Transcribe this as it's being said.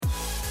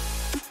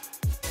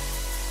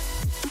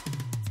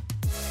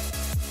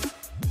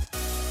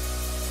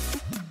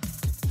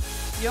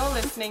You're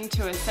listening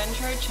to a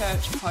Centro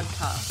Church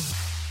podcast.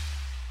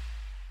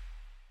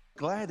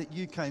 Glad that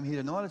you came here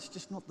tonight. It's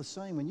just not the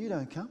same when you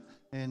don't come.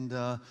 And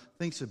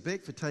thanks to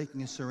Beck for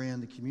taking us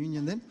around the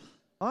communion then.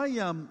 I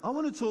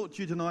want to talk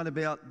to you tonight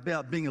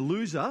about being a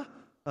loser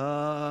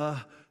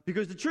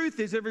because the truth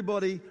is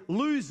everybody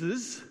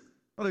loses.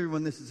 Not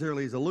everyone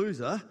necessarily is a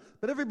loser,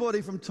 but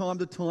everybody from time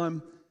to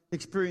time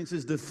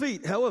experiences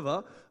defeat.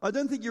 However, I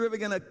don't think you're ever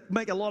going to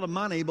make a lot of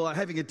money by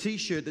having a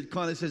t-shirt that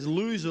kind of says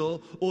loser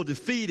or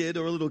defeated,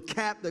 or a little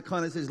cap that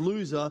kind of says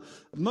loser.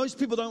 Most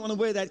people don't want to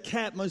wear that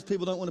cap. Most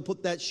people don't want to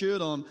put that shirt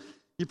on.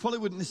 You probably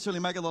wouldn't necessarily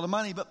make a lot of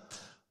money. But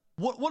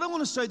what I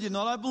want to say to you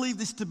tonight, I believe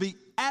this to be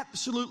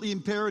absolutely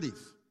imperative.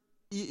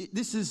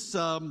 This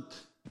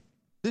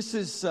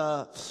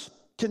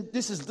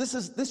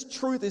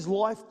truth is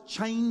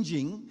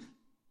life-changing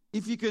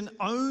if you can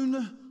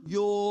own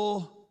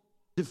your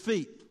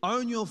defeat,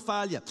 own your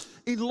failure.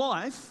 In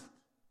life,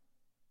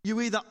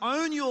 you either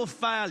own your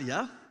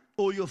failure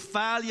or your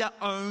failure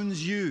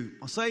owns you.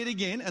 I'll say it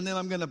again, and then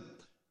I'm going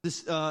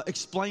to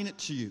explain it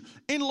to you.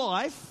 In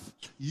life,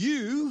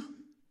 you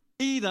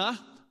either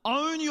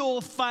own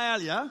your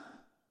failure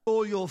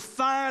or your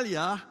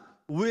failure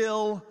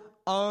will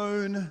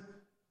own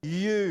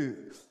you.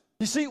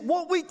 You see,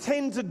 what we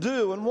tend to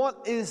do and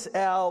what is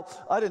our,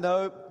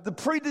 the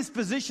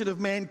predisposition of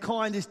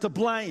mankind is to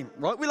blame,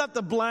 right? We love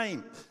to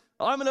blame.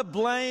 I'm going to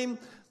blame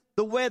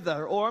the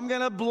weather, or I'm going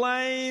to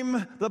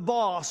blame the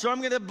boss, or I'm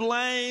going to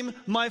blame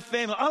my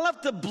family. I love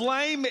to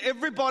blame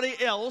everybody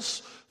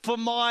else for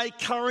my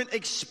current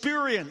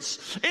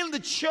experience. In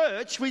the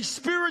church, we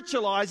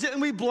spiritualize it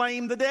and we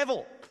blame the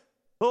devil.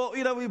 Or,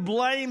 we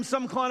blame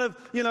some kind of,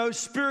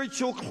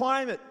 spiritual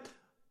climate.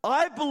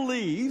 I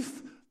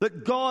believe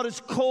that God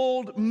has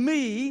called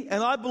me,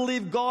 and I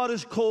believe God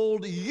has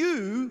called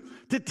you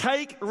to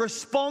take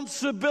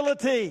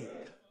responsibility.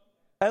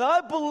 And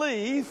I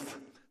believe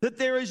that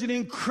there is an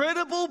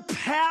incredible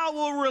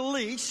power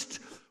released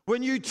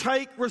when you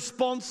take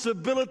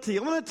responsibility.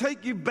 I'm going to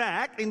take you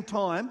back in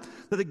time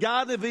to the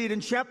Garden of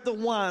Eden, chapter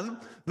 1,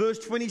 verse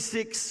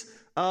 26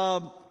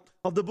 of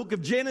the book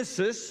of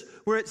Genesis,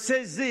 where it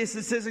says this.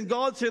 It says, "And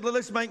God said, let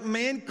us make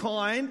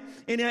mankind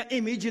in our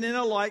image and in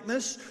our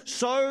likeness,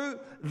 so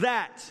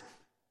that,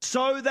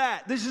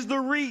 this is the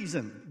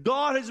reason,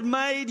 God has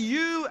made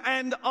you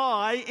and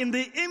I in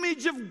the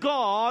image of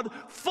God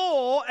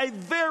for a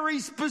very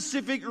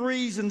specific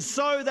reason,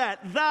 so that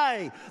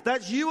they,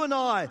 that's you and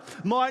I,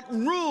 might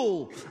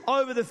rule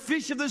over the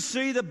fish of the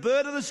sea, the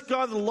bird of the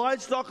sky, the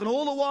livestock, and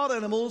all the wild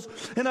animals,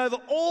 and over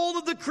all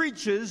of the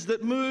creatures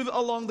that move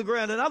along the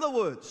ground." In other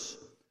words,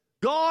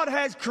 God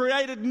has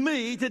created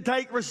me to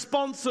take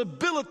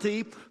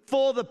responsibility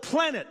for the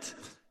planet.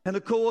 And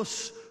of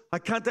course, I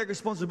can't take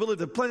responsibility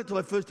for the planet until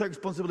I first take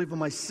responsibility for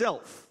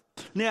myself.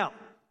 Now,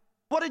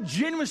 what a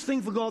generous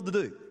thing for God to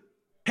do.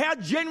 How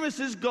generous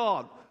is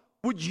God?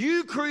 Would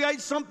you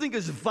create something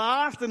as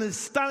vast and as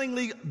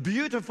stunningly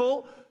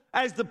beautiful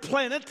as the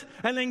planet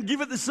and then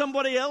give it to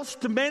somebody else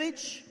to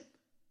manage?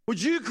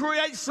 Would you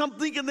create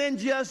something and then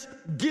just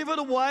give it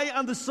away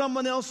under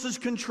someone else's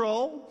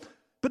control?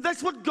 But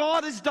that's what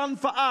God has done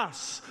for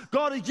us.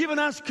 God has given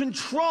us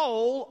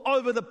control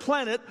over the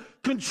planet,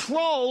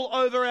 control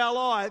over our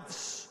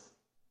lives.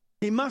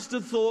 He must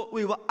have thought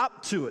we were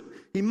up to it.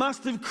 He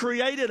must have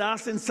created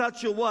us in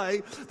such a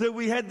way that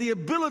we had the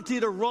ability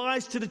to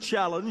rise to the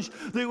challenge,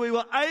 that we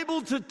were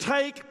able to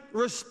take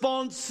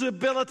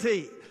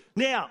responsibility.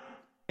 Now,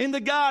 in the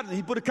garden,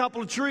 he put a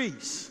couple of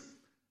trees.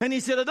 And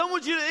he said, I don't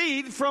want you to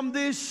eat from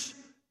this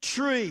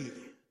tree.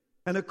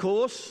 And of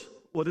course,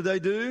 what did they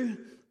do?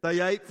 They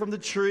ate from the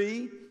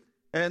tree,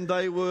 and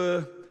they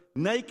were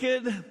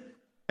naked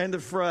and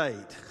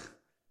afraid.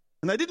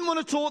 And they didn't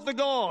want to talk to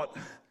God.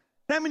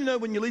 How many know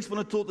when you least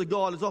want to talk to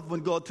God is often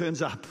when God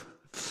turns up?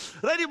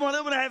 They didn't want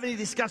to have any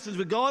discussions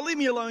with God. Leave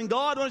me alone,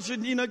 God. God,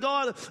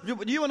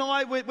 you and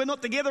I, we're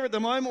not together at the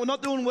moment. We're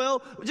not doing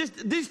well.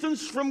 Just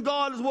distance from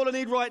God is what I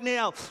need right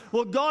now.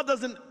 Well, God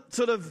doesn't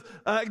sort of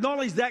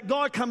acknowledge that.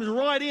 God comes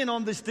right in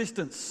on this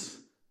distance.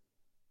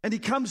 And he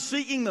comes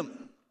seeking them.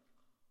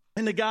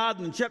 In the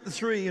garden, in chapter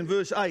 3 and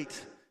verse 8, it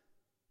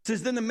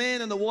says, Then the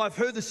man and the wife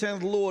heard the sound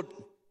of the Lord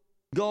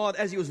God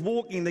as he was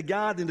walking in the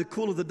garden in the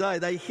cool of the day.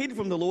 They hid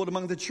from the Lord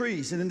among the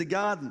trees and in the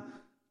garden.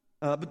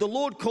 But the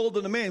Lord called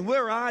to the man,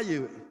 Where are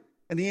you?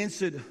 And he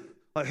answered,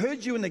 I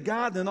heard you in the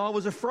garden and I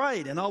was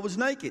afraid and I was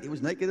naked. He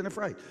was naked and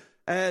afraid.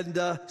 And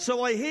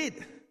so I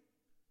hid.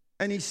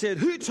 And he said,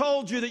 Who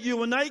told you that you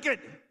were naked?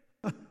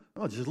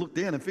 I just looked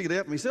down and figured it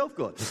out for myself,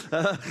 God.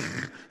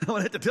 No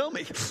one had to tell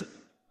me.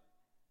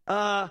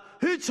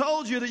 Who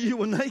told you that you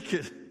were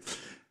naked?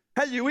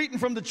 Had you eaten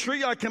from the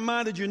tree I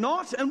commanded you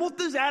not? And what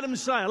does Adam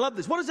say? I love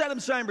this. What does Adam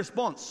say in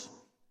response?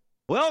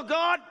 Well,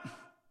 God,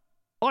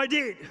 I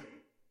did.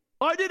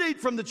 I did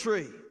eat from the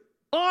tree.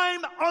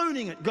 I'm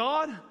owning it,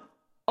 God.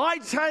 I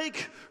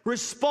take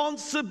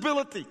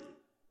responsibility.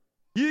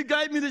 You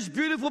gave me this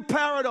beautiful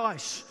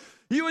paradise.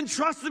 You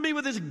entrusted me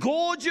with this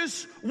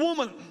gorgeous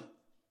woman.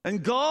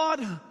 And God,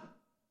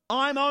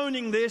 I'm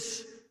owning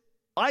this.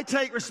 I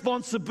take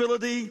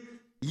responsibility.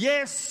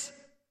 yes,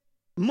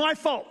 my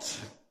fault.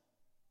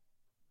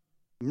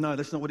 No,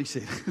 that's not what he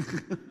said.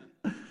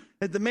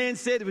 And the man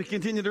said, we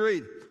continue to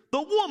read,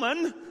 the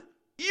woman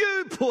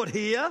you put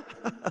here,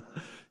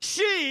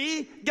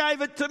 she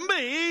gave it to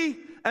me,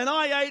 and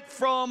I ate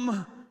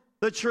from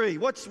the tree.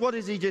 What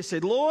has he just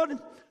said? Lord,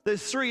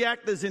 there's three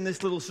actors in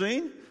this little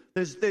scene.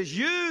 There's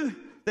you,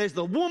 there's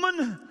the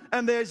woman,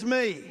 and there's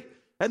me.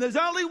 And there's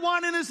only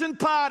one innocent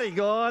party,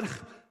 God,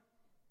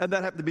 and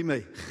that happened to be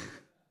me.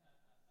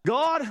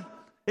 God,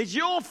 it's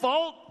your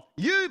fault.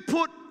 You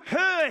put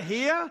her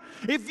here.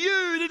 If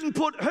you didn't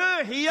put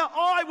her here,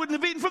 I wouldn't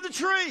have eaten from the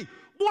tree.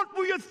 What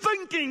were you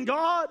thinking,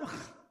 God?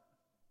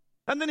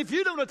 And then if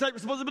you don't want to take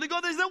responsibility,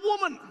 God, there's that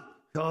woman.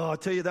 Oh, I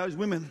tell you, those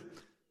women,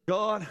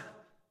 God,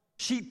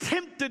 she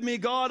tempted me,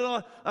 God,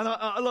 and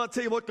I'll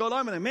tell you what, God,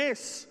 I'm in a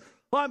mess.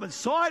 I'm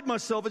inside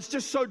myself. It's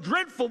just so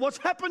dreadful what's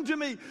happened to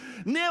me.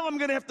 Now I'm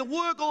going to have to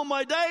work all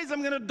my days.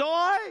 I'm going to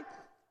die.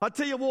 I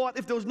tell you what,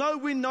 if there was no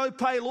win, no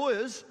pay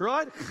lawyers,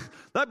 right,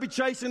 they'd be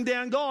chasing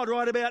down God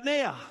right about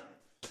now.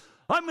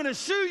 I'm going to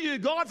sue you,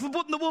 God, for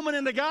putting the woman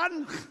in the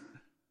garden.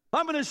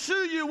 I'm going to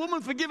sue you,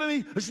 woman, for giving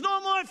me. It's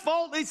not my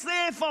fault. It's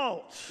their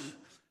fault.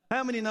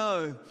 How many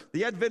know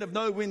the advent of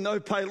no win, no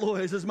pay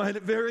lawyers has made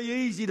it very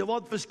easy to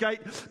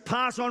obfuscate,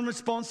 pass on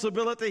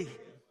responsibility?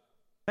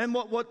 And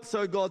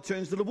so God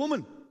turns to the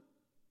woman.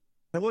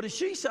 And what does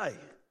she say?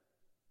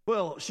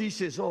 Well, she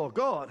says, oh,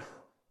 God,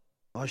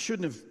 I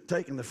shouldn't have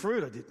taken the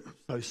fruit.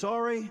 I'm so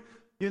sorry.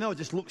 You know, it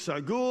just looked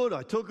so good.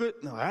 I took it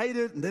and I ate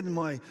it. And then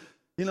my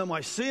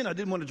sin, I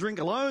didn't want to drink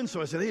alone.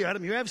 So I said, here,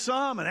 Adam, you have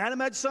some. And Adam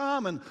had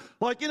some. And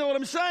you know what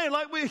I'm saying?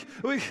 Now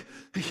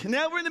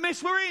we're in the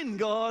mess we're in,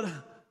 God.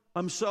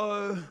 I'm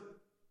so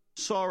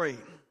sorry.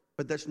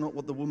 But that's not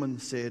what the woman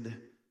said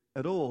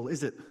at all,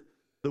 is it?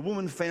 The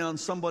woman found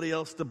somebody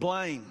else to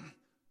blame.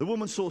 The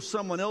woman saw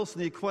someone else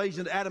in the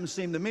equation that Adam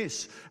seemed to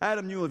miss.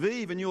 Adam knew of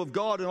Eve and knew of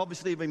God and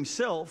obviously of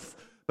himself.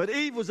 But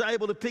Eve was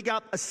able to pick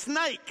up a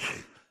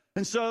snake.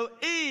 And so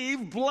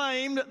Eve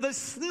blamed the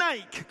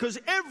snake because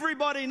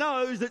everybody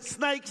knows that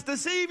snakes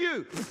deceive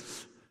you.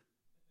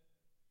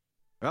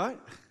 Right?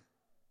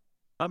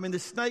 I mean, the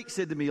snake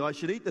said to me, I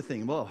should eat the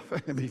thing. Well,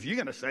 if you're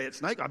going to say it's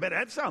snake, I better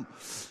have some.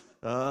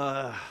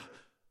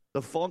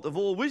 The font of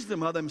all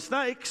wisdom are them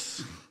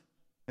snakes.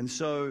 And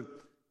so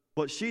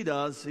what she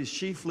does is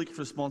she flicks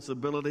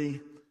responsibility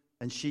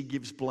and she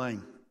gives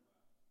blame.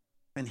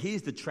 And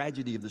here's the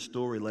tragedy of the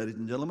story, ladies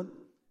and gentlemen.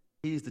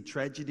 Here's the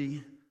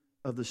tragedy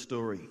of the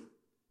story.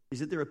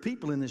 Is that there are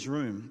people in this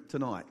room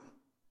tonight,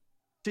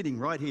 sitting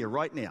right here,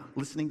 right now,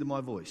 listening to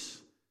my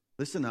voice.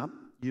 Listen up,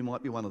 you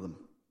might be one of them.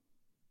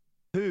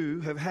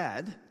 Who have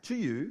had, to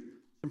you,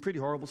 some pretty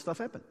horrible stuff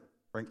happen,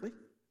 frankly.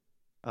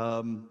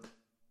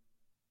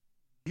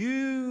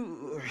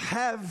 You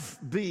have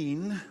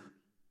been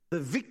the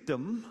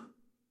victim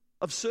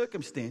of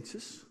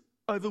circumstances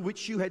over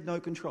which you had no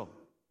control.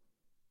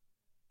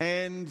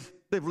 And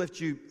they've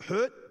left you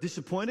hurt,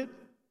 disappointed,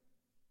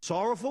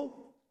 sorrowful.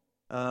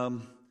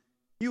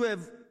 You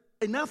have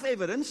enough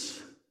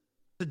evidence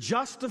to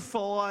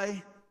justify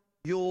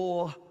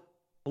your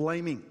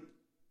blaming.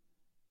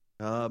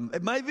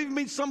 It may have even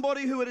been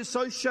somebody who had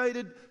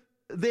associated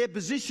their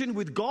position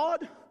with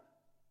God.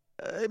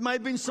 It may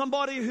have been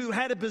somebody who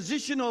had a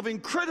position of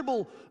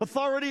incredible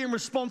authority and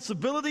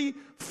responsibility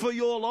for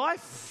your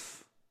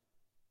life.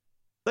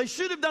 They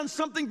should have done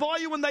something by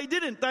you and they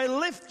didn't. They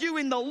left you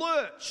in the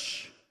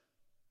lurch.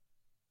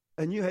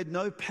 And you had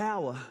no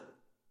power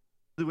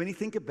to do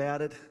anything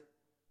about it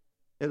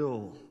at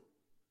all.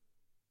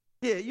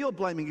 Yeah, your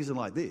blaming isn't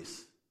like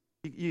this.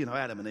 You know,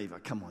 Adam and Eve,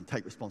 come on,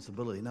 take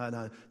responsibility.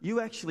 No.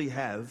 You actually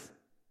have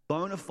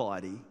bona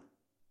fide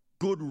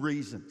good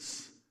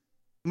reasons.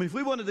 I mean, if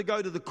we wanted to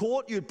go to the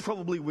court, you'd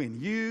probably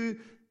win. You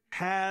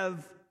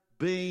have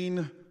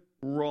been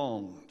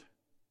wronged.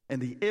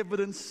 And the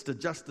evidence to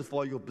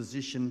justify your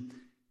position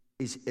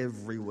is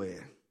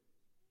everywhere.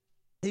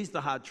 Here's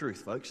the hard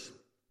truth, folks.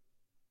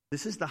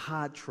 This is the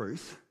hard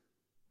truth.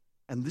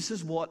 And this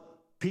is what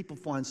people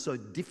find so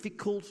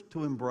difficult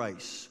to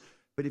embrace.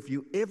 But if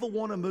you ever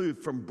want to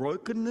move from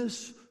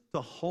brokenness to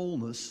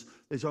wholeness,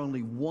 there's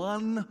only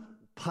one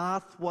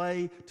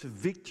pathway to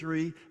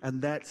victory,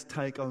 and that's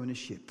take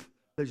ownership.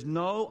 There's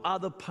no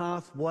other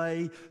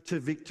pathway to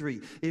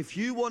victory. If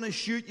you want to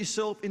shoot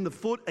yourself in the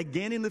foot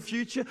again in the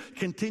future,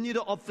 continue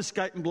to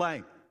obfuscate and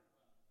blame.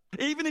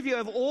 Even if you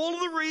have all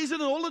of the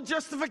reason and all the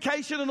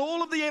justification and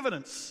all of the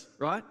evidence,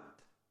 right?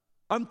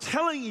 I'm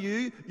telling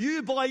you,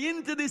 you buy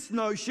into this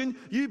notion,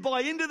 you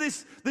buy into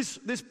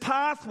this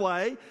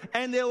pathway,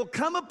 and there will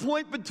come a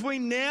point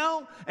between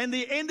now and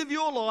the end of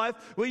your life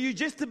where you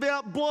just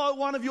about blow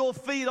one of your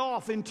feet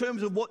off in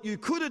terms of what you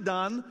could have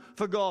done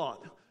for God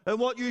and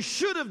what you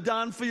should have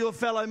done for your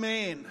fellow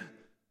man.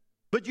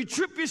 But you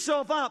trip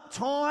yourself up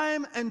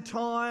time and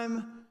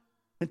time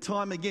and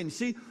time again.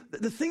 See,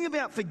 the thing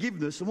about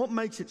forgiveness and what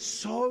makes it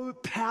so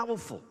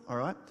powerful, all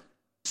right,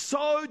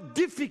 so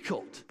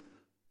difficult,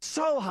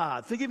 so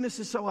hard. Forgiveness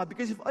is so hard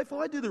because if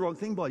I do the wrong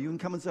thing by you and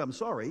come and say I'm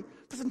sorry,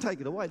 it doesn't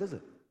take it away, does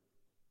it?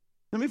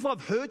 I mean, if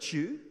I've hurt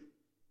you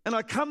and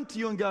I come to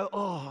you and go,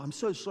 oh, I'm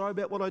so sorry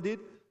about what I did,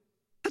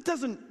 that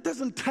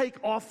doesn't take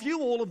off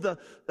you all of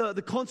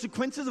the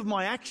consequences of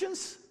my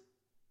actions.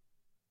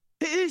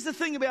 Here's the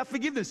thing about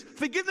forgiveness.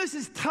 Forgiveness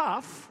is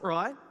tough,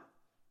 right?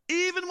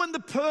 Even when the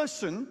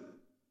person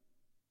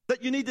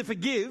that you need to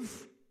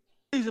forgive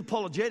is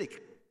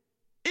apologetic.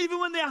 Even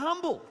when they're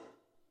humble.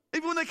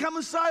 Even when they come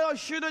and say, I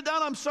should have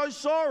done, I'm so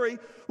sorry.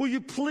 Will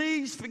you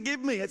please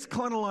forgive me? It's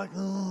kind of like,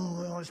 oh,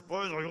 well, I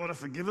suppose I got to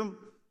forgive them.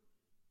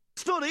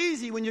 It's not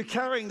easy when you're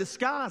carrying the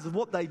scars of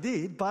what they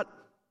did, but,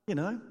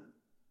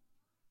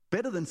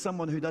 better than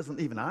someone who doesn't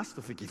even ask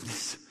for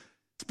forgiveness.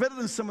 It's better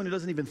than someone who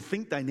doesn't even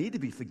think they need to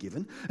be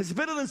forgiven. It's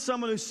better than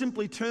someone who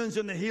simply turns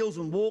on their heels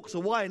and walks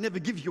away and never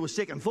gives you a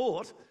second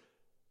thought.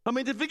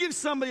 To forgive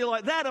somebody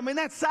like that,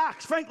 that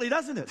sucks, frankly,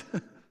 doesn't it?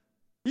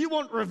 You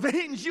want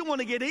revenge. You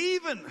want to get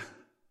even.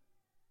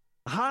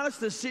 The hardest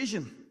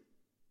decision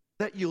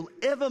that you'll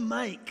ever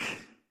make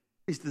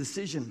is the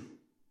decision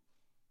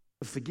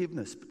of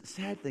forgiveness. But the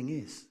sad thing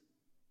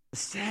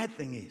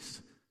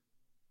is,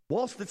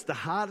 whilst it's the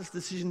hardest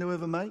decision to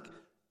ever make,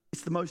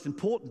 it's the most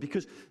important,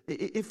 because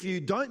if you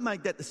don't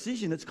make that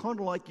decision, it's kind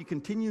of like you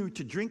continue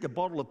to drink a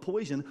bottle of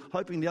poison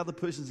hoping the other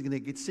person's going to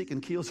get sick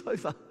and keels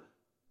over.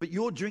 But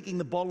you're drinking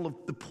the bottle of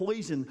the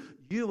poison.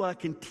 You are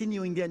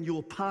continuing down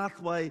your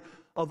pathway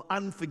of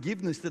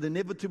unforgiveness that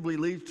inevitably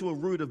leads to a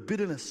root of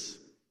bitterness.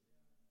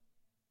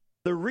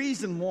 The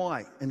reason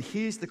why, and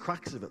here's the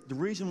crux of it, the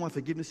reason why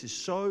forgiveness is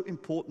so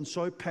important,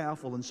 so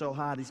powerful and so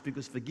hard is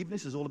because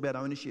forgiveness is all about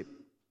ownership.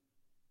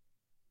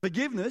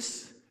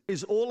 Forgiveness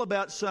is all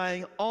about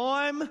saying,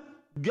 I'm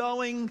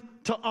going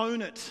to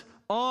own it.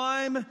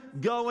 I'm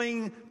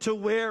going to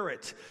wear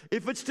it.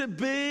 If it's to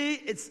be,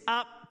 it's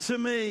up to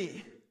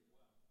me.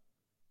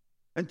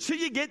 Until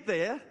you get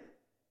there,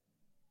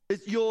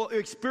 your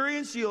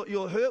experience,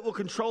 your hurt will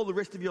control the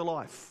rest of your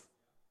life.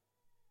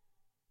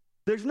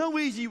 There's no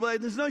easy way.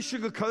 There's no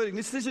sugarcoating.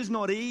 This is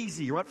not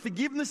easy, right?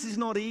 Forgiveness is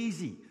not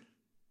easy.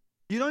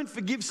 You don't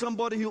forgive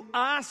somebody who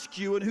asks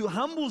you and who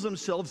humbles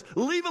themselves,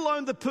 leave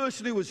alone the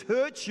person who has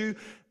hurt you,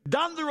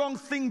 done the wrong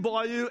thing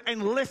by you,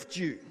 and left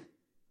you.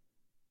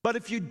 But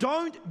if you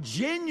don't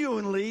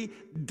genuinely,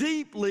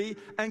 deeply,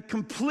 and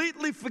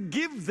completely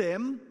forgive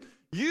them,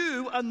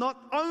 you are not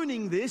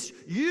owning this.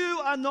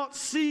 You are not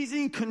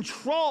seizing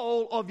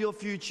control of your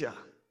future.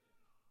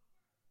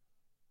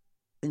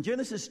 In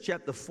Genesis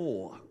chapter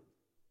 4,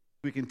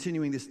 we're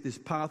continuing this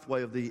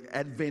pathway of the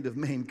advent of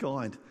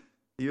mankind,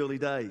 the early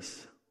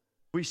days.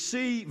 We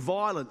see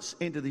violence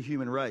enter the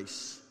human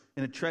race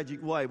in a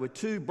tragic way, where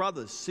two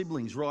brothers,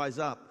 siblings, rise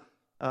up,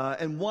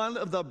 and one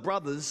of the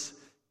brothers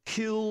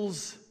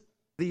kills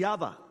the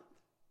other.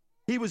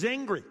 He was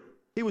angry.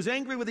 He was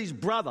angry with his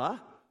brother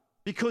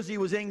because he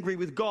was angry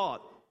with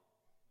God.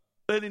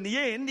 But in the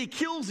end, he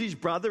kills his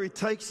brother. He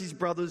takes his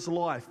brother's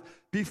life.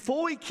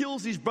 Before he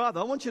kills his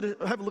brother, I want you to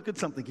have a look at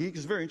something here,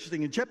 because it's very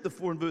interesting. In chapter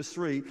 4 and verse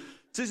 3, it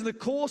says, in the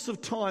course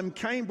of time,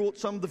 Cain brought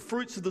some of the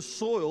fruits of the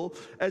soil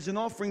as an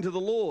offering to the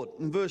Lord.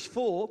 In verse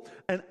 4,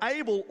 and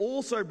Abel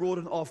also brought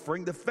an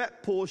offering, the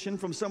fat portion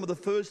from some of the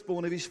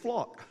firstborn of his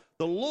flock.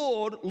 The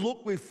Lord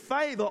looked with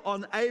favor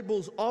on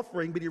Abel's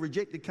offering, but he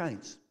rejected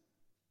Cain's.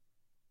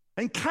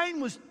 And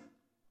Cain was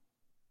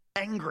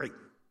angry,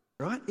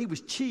 right? He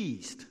was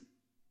cheesed.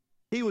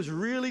 He was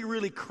really,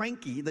 really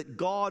cranky that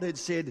God had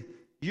said,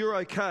 you're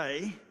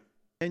okay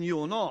and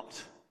you're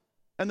not.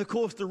 And of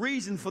course, the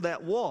reason for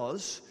that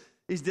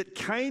is that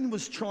Cain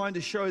was trying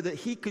to show that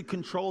he could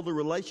control the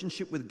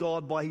relationship with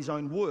God by his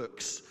own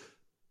works,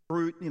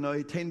 fruit,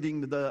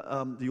 tending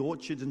the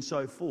orchards and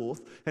so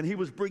forth. And he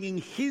was bringing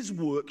his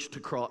works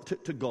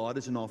to God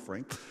as an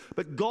offering.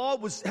 But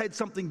God had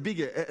something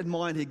bigger in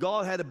mind here.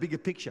 God had a bigger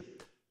picture.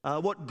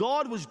 What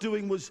God was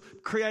doing was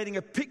creating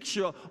a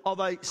picture of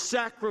a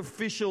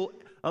sacrificial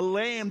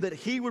lamb that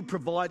he would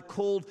provide,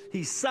 called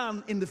his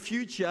son in the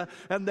future,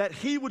 and that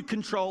he would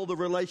control the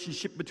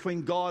relationship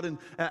between God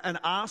and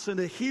us, and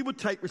that he would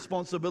take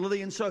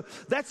responsibility. And so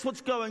that's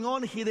what's going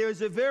on here. There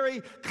is a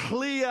very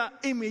clear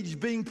image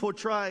being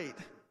portrayed.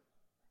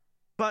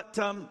 But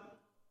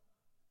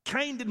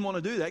Cain didn't want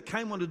to do that.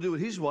 Cain wanted to do it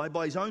his way,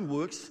 by his own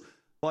works,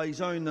 by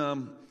his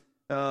own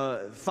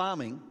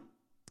farming.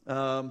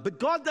 But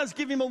God does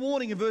give him a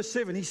warning in verse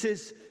 7. He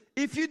says,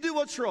 if you do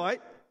what's right,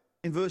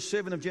 in verse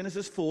 7 of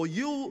Genesis 4, will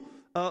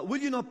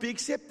you not be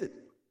accepted?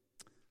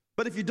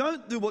 But if you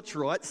don't do what's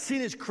right,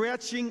 sin is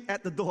crouching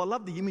at the door. I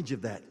love the image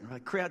of that,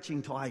 right?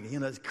 Crouching tiger,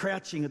 it's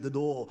crouching at the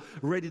door,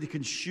 ready to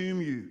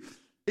consume you.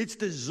 Its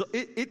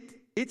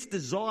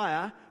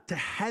desire to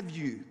have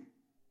you.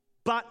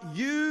 But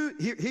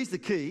here's the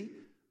key,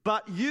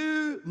 but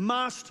you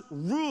must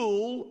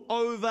rule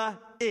over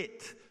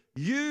it.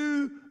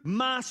 You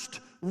must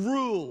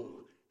rule.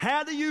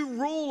 How do you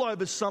rule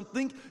over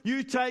something?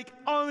 You take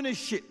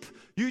ownership.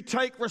 You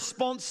take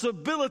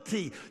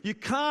responsibility. You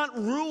can't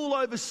rule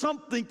over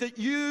something that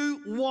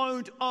you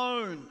won't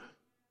own.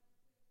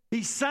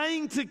 He's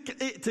saying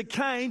to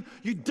Cain,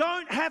 you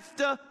don't have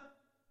to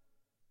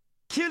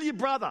kill your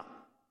brother.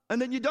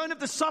 And then you don't have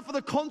to suffer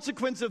the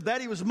consequence of that.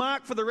 He was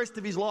marked for the rest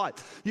of his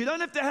life. You don't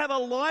have to have a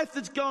life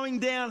that's going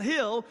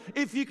downhill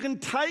if you can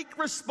take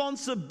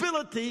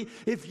responsibility,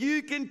 if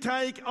you can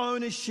take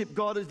ownership.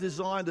 God has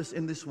designed us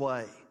in this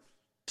way.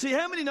 See,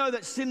 how many know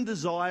that sin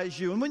desires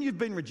you? And when you've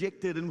been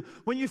rejected and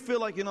when you feel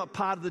like you're not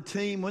part of the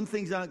team, when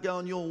things aren't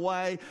going your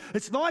way,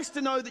 it's nice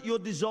to know that you're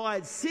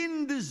desired.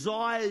 Sin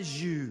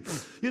desires you.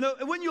 You know,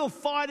 when you're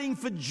fighting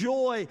for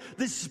joy,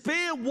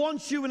 despair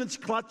wants you in its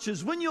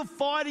clutches. When you're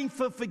fighting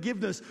for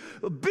forgiveness,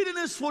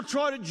 bitterness will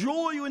try to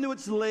draw you into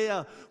its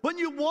lair. When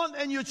you want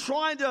and you're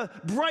trying to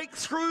break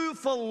through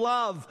for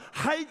love,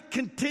 hate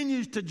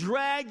continues to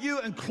drag you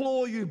and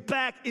claw you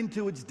back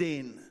into its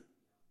den.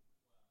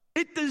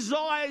 It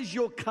desires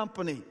your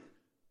company.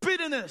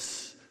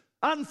 Bitterness,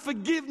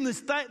 unforgiveness,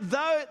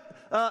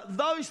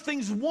 those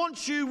things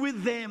want you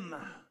with them.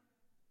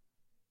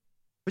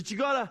 But you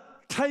got to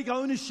take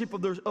ownership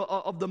of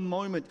the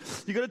moment.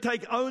 You got to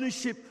take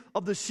ownership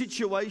of the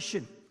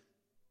situation.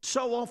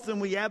 So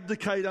often we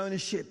abdicate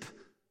ownership.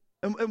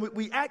 And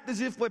we act as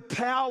if we're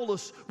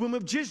powerless when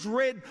we've just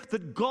read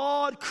that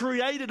God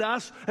created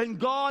us and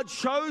God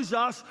chose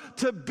us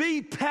to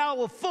be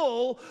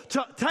powerful,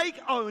 to take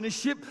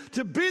ownership,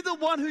 to be the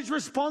one who's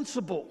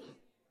responsible.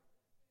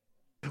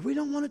 But we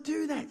don't want to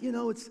do that. You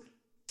know, it's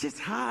just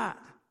hard.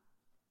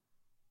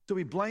 So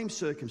we blame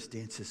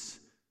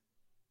circumstances.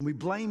 And we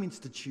blame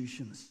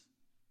institutions.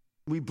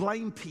 We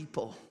blame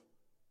people.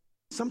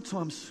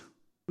 Sometimes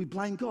we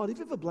blame God. Have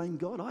you ever blamed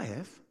God? I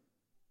have.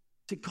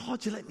 I said,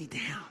 God, you let me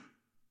down.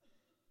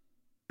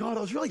 God,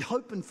 I was really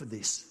hoping for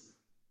this.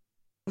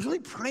 I was really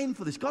praying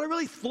for this. God, I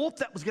really thought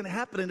that was going to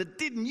happen and it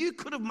didn't. You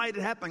could have made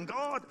it happen,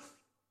 God.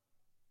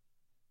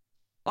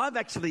 I've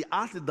actually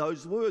uttered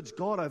those words.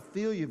 God, I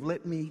feel you've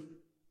let me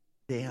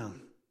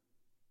down.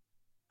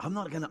 I'm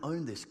not going to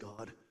own this,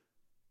 God.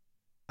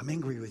 I'm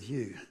angry with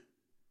you.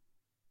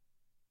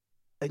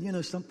 And you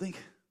know something?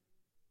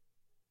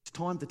 It's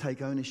time to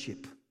take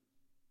ownership.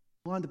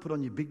 Time to put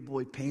on your big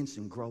boy pants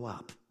and grow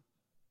up.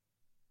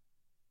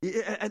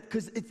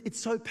 Because it's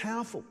so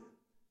powerful.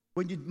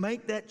 When you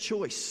make that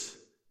choice,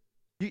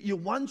 you're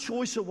one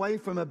choice away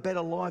from a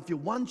better life. You're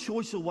one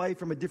choice away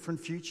from a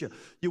different future.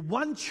 You're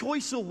one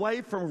choice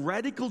away from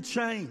radical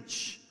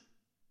change.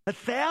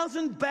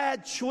 1,000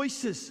 bad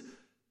choices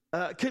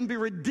can be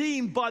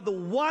redeemed by the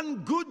one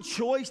good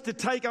choice to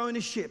take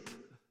ownership.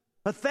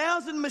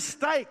 1,000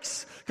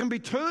 mistakes can be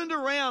turned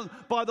around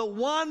by the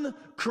one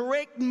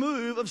correct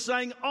move of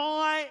saying,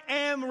 I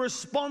am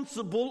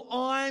responsible,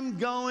 I'm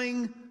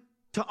going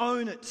to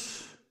own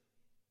it.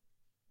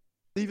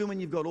 Even when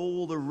you've got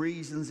all the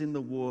reasons in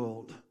the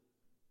world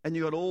and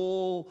you've got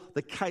all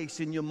the case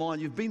in your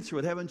mind, you've been through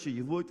it, haven't you?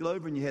 You've worked it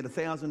over in your head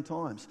 1,000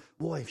 times.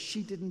 Why, if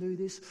she didn't do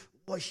this?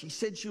 Why, she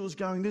said she was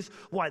going this?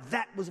 Why,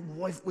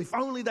 if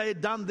only they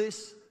had done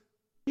this?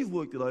 You've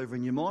worked it over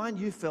in your mind.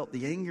 You felt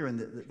the anger and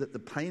the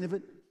pain of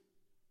it.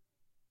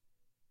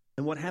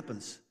 And what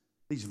happens?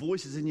 These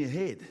voices in your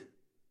head.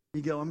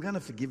 You go, I'm going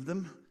to forgive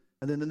them.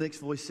 And then the next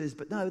voice says,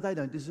 but no, they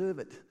don't deserve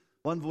it.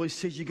 One voice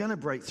says, you're going to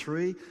break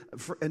through.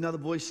 Another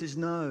voice says,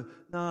 no,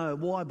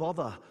 why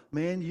bother?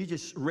 Man, you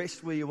just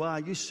rest where you are.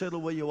 You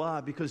settle where you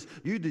are because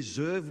you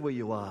deserve where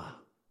you are.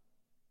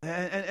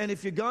 And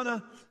if you're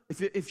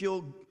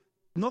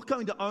not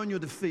going to own your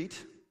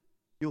defeat,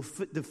 your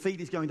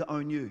defeat is going to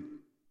own you.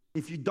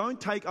 If you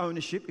don't take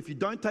ownership, if you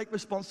don't take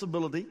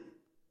responsibility,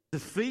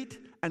 defeat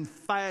and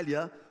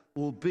failure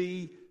will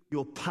be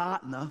your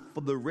partner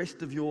for the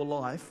rest of your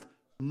life.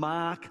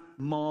 Mark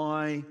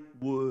my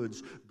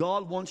words.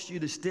 God wants you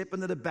to step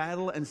into the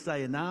battle and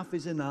say, enough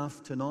is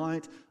enough.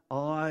 Tonight,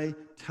 I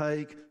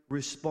take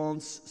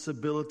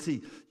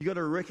responsibility. You got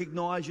to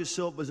recognize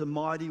yourself as a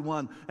mighty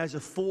one, as a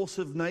force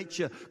of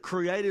nature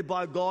created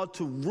by God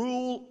to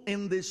rule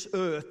in this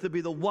earth, to be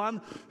the one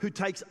who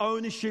takes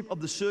ownership of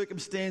the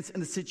circumstance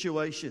and the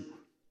situation.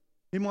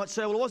 You might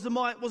say, well, it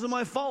wasn't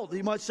my fault.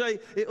 You might say,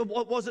 it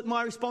wasn't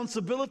my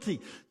responsibility.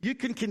 You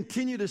can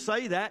continue to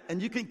say that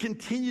and you can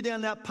continue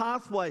down that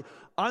pathway.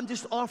 I'm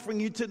just offering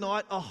you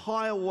tonight a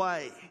higher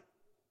way.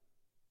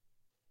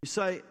 You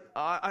say,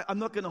 I'm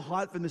not going to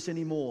hide from this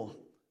anymore.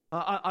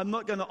 I'm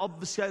not going to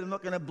obfuscate. I'm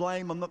not going to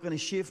blame. I'm not going to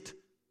shift.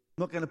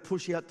 I'm not going to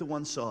push you out to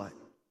one side.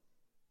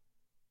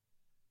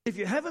 If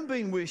you haven't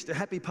been wished a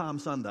happy Palm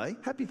Sunday,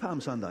 happy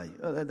Palm Sunday.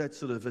 That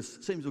sort of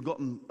seems to have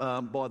gotten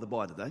by the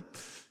by today.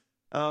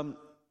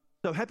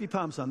 So happy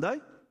Palm Sunday.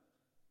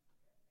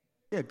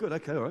 Yeah, good.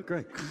 Okay, all right,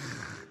 great.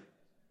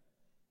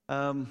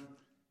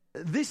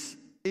 This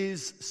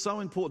is so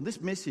important.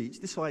 This message,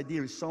 this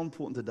idea is so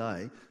important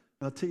today. And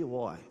I'll tell you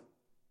why.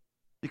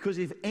 Because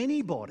if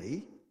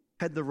anybody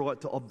had the right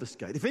to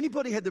obfuscate, if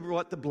anybody had the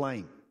right to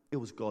blame, it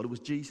was God, it was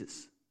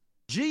Jesus.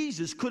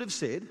 Jesus could have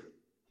said,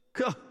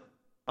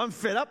 I'm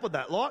fed up with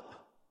that lot.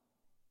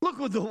 Look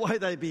at the way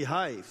they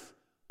behave.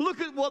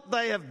 Look at what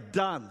they have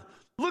done.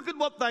 Look at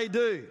what they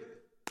do.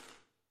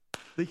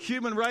 The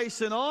human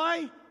race and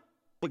I,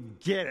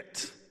 forget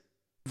it.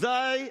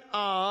 They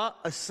are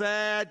a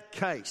sad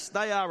case.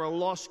 They are a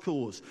lost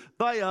cause.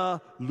 They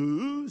are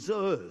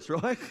losers,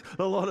 right?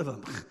 A lot of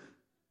them.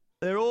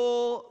 They're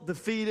all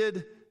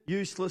defeated,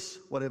 useless,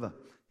 whatever.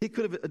 He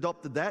could have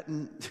adopted that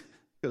and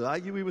could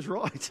argue he was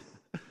right.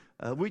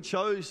 We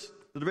chose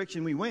the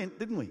direction we went,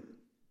 didn't we?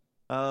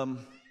 But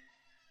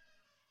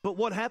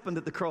what happened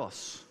at the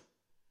cross?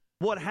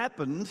 What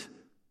happened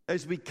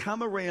as we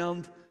come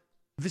around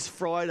this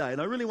Friday?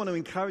 And I really want to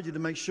encourage you to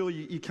make sure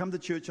you come to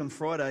church on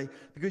Friday,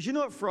 because you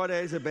know what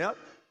Friday is about?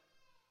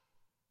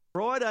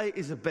 Friday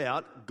is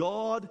about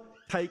God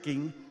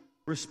taking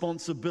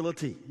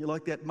responsibility. You're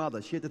like that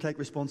mother. She had to take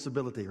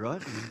responsibility,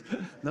 right?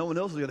 No one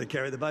else was going to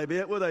carry the baby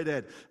out, were they,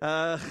 Dad?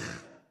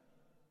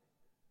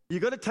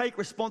 You've got to take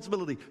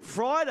responsibility.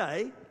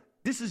 Friday,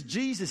 this is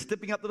Jesus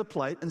stepping up to the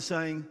plate and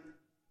saying,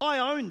 I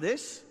own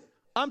this.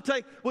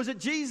 Was it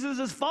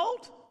Jesus'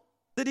 fault?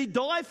 Did he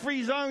die for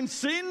his own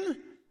sin?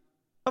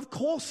 Of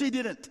course he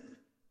didn't.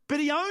 But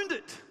he owned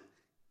it.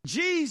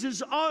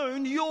 Jesus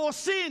owned your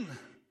sin.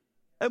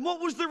 And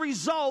what was the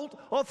result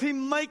of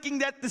him making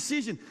that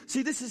decision?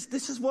 See, this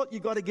is what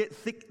you got to get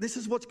thick. This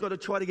is what's got to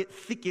try to get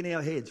thick in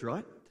our heads,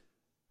 right?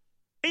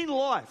 In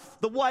life,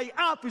 the way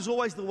up is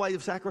always the way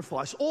of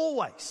sacrifice.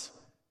 Always.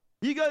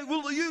 You go,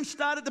 well, you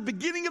start at the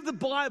beginning of the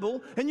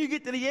Bible and you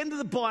get to the end of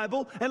the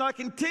Bible, and I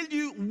can tell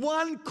you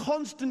one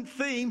constant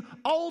theme: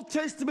 Old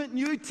Testament,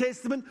 New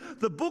Testament,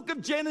 the book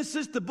of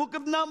Genesis, the book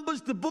of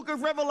Numbers, the book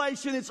of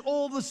Revelation, it's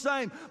all the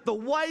same. The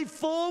way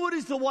forward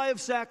is the way of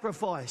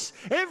sacrifice.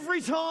 Every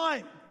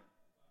time.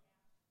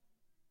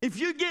 If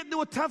you get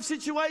into a tough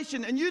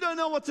situation and you don't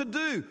know what to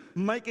do,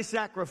 make a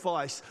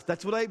sacrifice.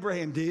 That's what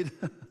Abraham did.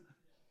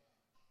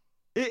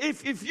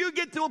 If you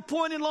get to a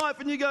point in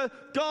life and you go,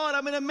 God,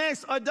 I'm in a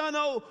mess, I don't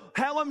know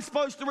how I'm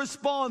supposed to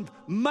respond,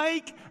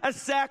 make a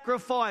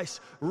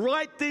sacrifice.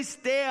 Write this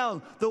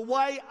down. The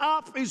way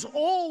up is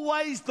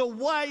always the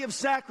way of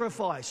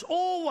sacrifice.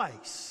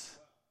 Always.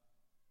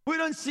 We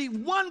don't see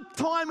one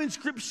time in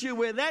Scripture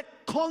where that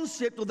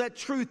concept or that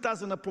truth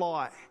doesn't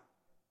apply.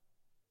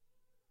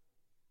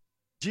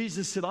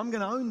 Jesus said, I'm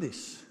going to own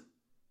this.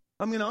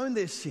 I'm going to own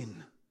their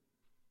sin.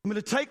 I'm going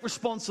to take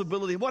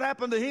responsibility. What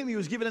happened to him? He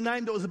was given a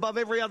name that was above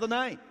every other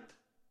name.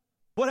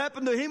 What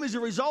happened to him as a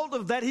result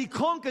of that? He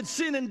conquered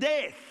sin and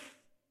death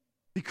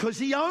because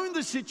he owned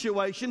the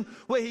situation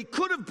where he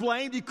could have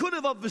blamed, he could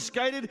have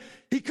obfuscated,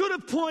 he could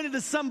have pointed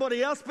to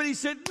somebody else, but he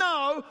said,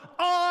 no,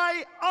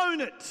 I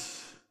own it.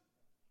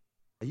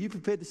 Are you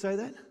prepared to say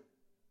that?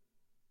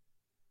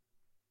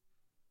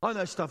 I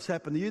know stuff's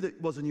happened to you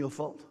that wasn't your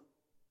fault.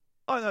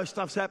 I know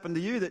stuff's happened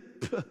to you that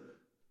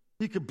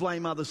you could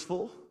blame others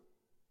for.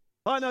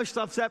 I know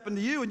stuff's happened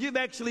to you, and you've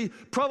actually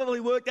probably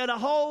worked out a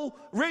whole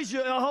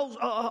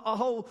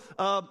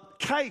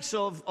case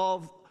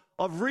of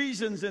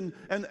reasons and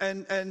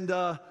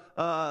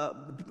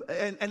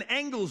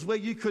angles where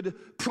you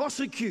could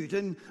prosecute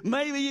and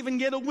maybe even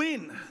get a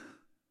win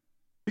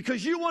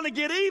because you want to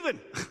get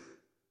even.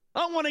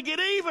 I want to get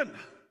even.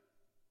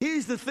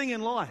 Here's the thing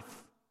in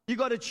life: you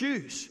got to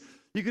choose.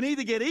 You can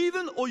either get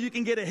even or you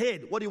can get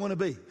ahead. What do you want to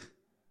be?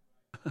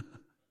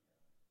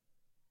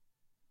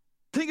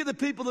 Think of the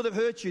people that have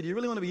hurt you. Do you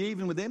really want to be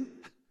even with them?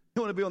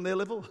 You want to be on their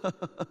level?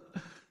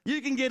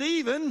 You can get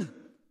even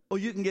or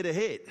you can get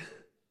ahead.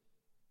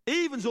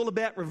 Even's all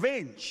about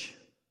revenge.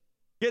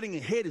 Getting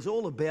ahead is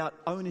all about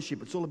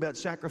ownership. It's all about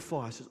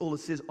sacrifice. It's all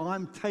it says,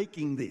 I'm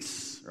taking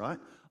this, right?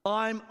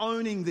 I'm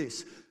owning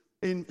this.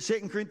 In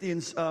 2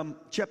 Corinthians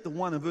chapter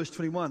 1 and verse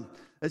 21,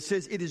 it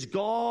says, it is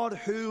God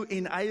who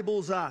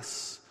enables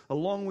us,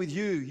 along with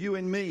you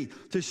and me,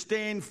 to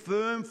stand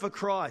firm for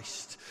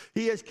Christ.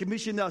 He has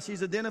commissioned us.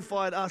 He's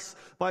identified us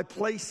by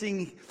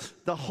placing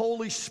the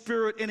Holy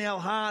Spirit in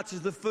our hearts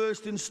as the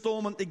first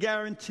installment, the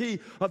guarantee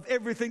of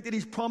everything that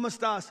He's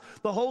promised us.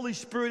 The Holy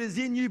Spirit is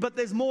in you, but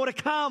there's more to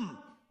come.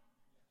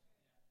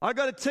 I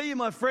got to tell you,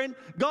 my friend,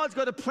 God's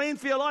got a plan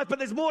for your life, but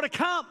there's more to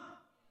come.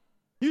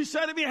 You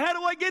say to me, how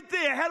do I get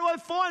there? How do I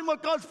find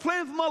what God's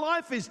plan for my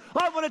life is?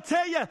 I want to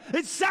tell you,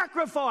 it's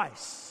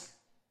sacrifice.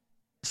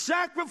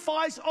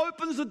 Sacrifice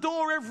opens the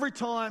door every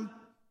time.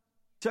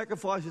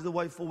 Sacrifice is the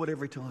way forward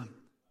every time.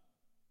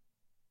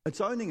 It's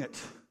owning it.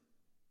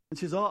 It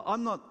says,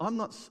 I'm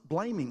not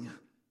blaming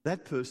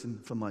that person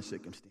for my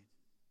circumstance.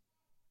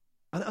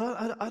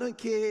 I don't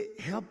care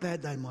how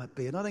bad they might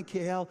be, and I don't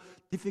care how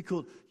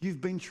difficult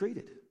you've been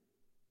treated,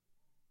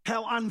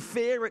 how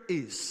unfair it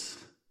is.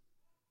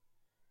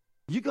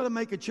 You've got to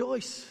make a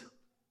choice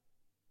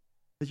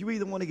that you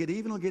either want to get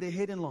even or get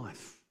ahead in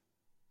life.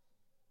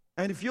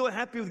 And if you're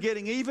happy with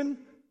getting even,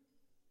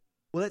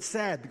 well, that's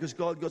sad because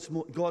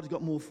God's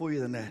got more for you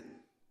than that.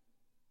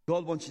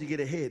 God wants you to get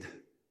ahead.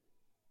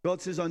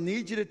 God says, I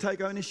need you to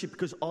take ownership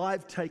because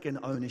I've taken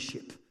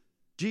ownership.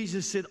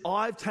 Jesus said,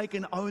 I've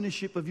taken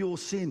ownership of your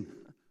sin.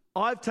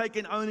 I've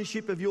taken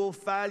ownership of your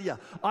failure.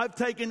 I've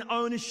taken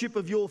ownership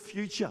of your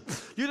future.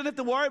 You don't have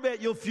to worry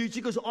about your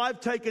future because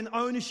I've taken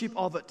ownership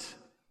of it.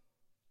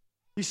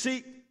 You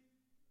see,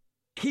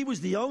 He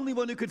was the only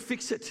one who could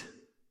fix it.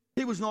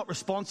 He was not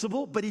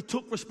responsible, but He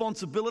took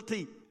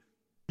responsibility.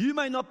 You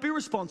may not be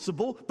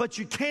responsible, but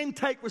you can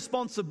take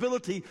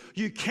responsibility.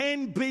 You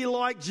can be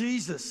like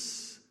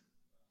Jesus.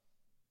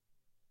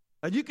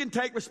 And you can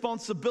take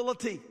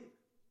responsibility.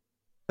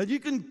 And you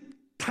can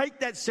take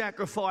that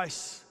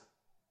sacrifice.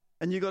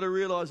 And you've got to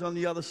realize on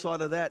the other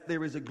side of that,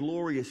 there is a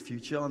glorious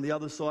future. On the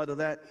other side of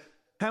that,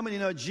 how many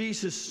know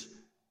Jesus,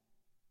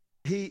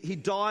 he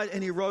died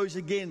and he rose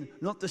again,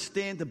 not to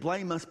stand to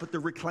blame us, but to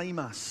reclaim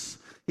us.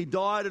 He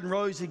died and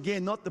rose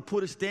again, not to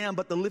put us down,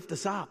 but to lift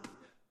us up.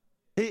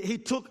 He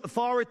took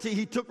authority,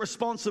 he took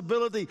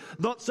responsibility,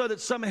 not so that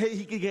somehow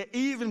he could get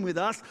even with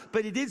us,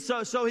 but he did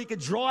so he could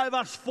drive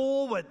us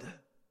forward.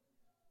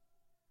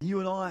 You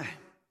and I,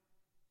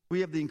 we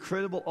have the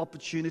incredible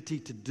opportunity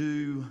to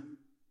do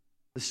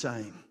the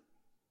same.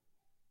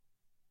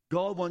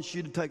 God wants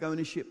you to take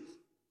ownership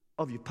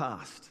of your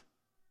past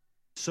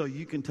so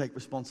you can take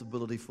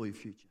responsibility for your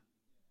future.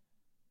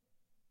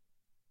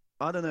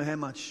 I don't know how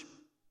much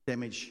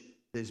damage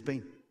there's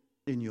been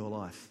in your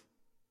life.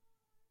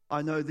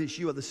 I know this,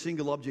 you are the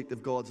single object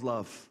of God's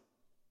love.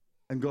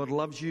 And God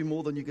loves you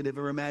more than you could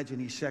ever imagine.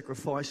 He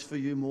sacrificed for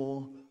you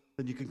more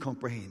than you can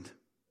comprehend.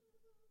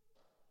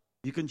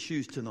 You can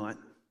choose tonight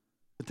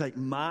to take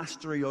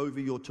mastery over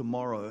your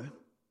tomorrow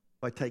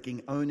by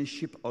taking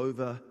ownership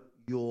over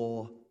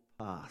your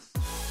past.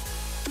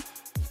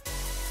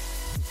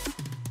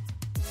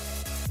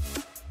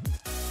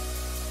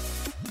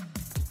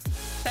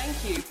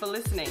 Thank you for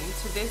listening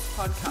to this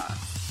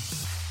podcast.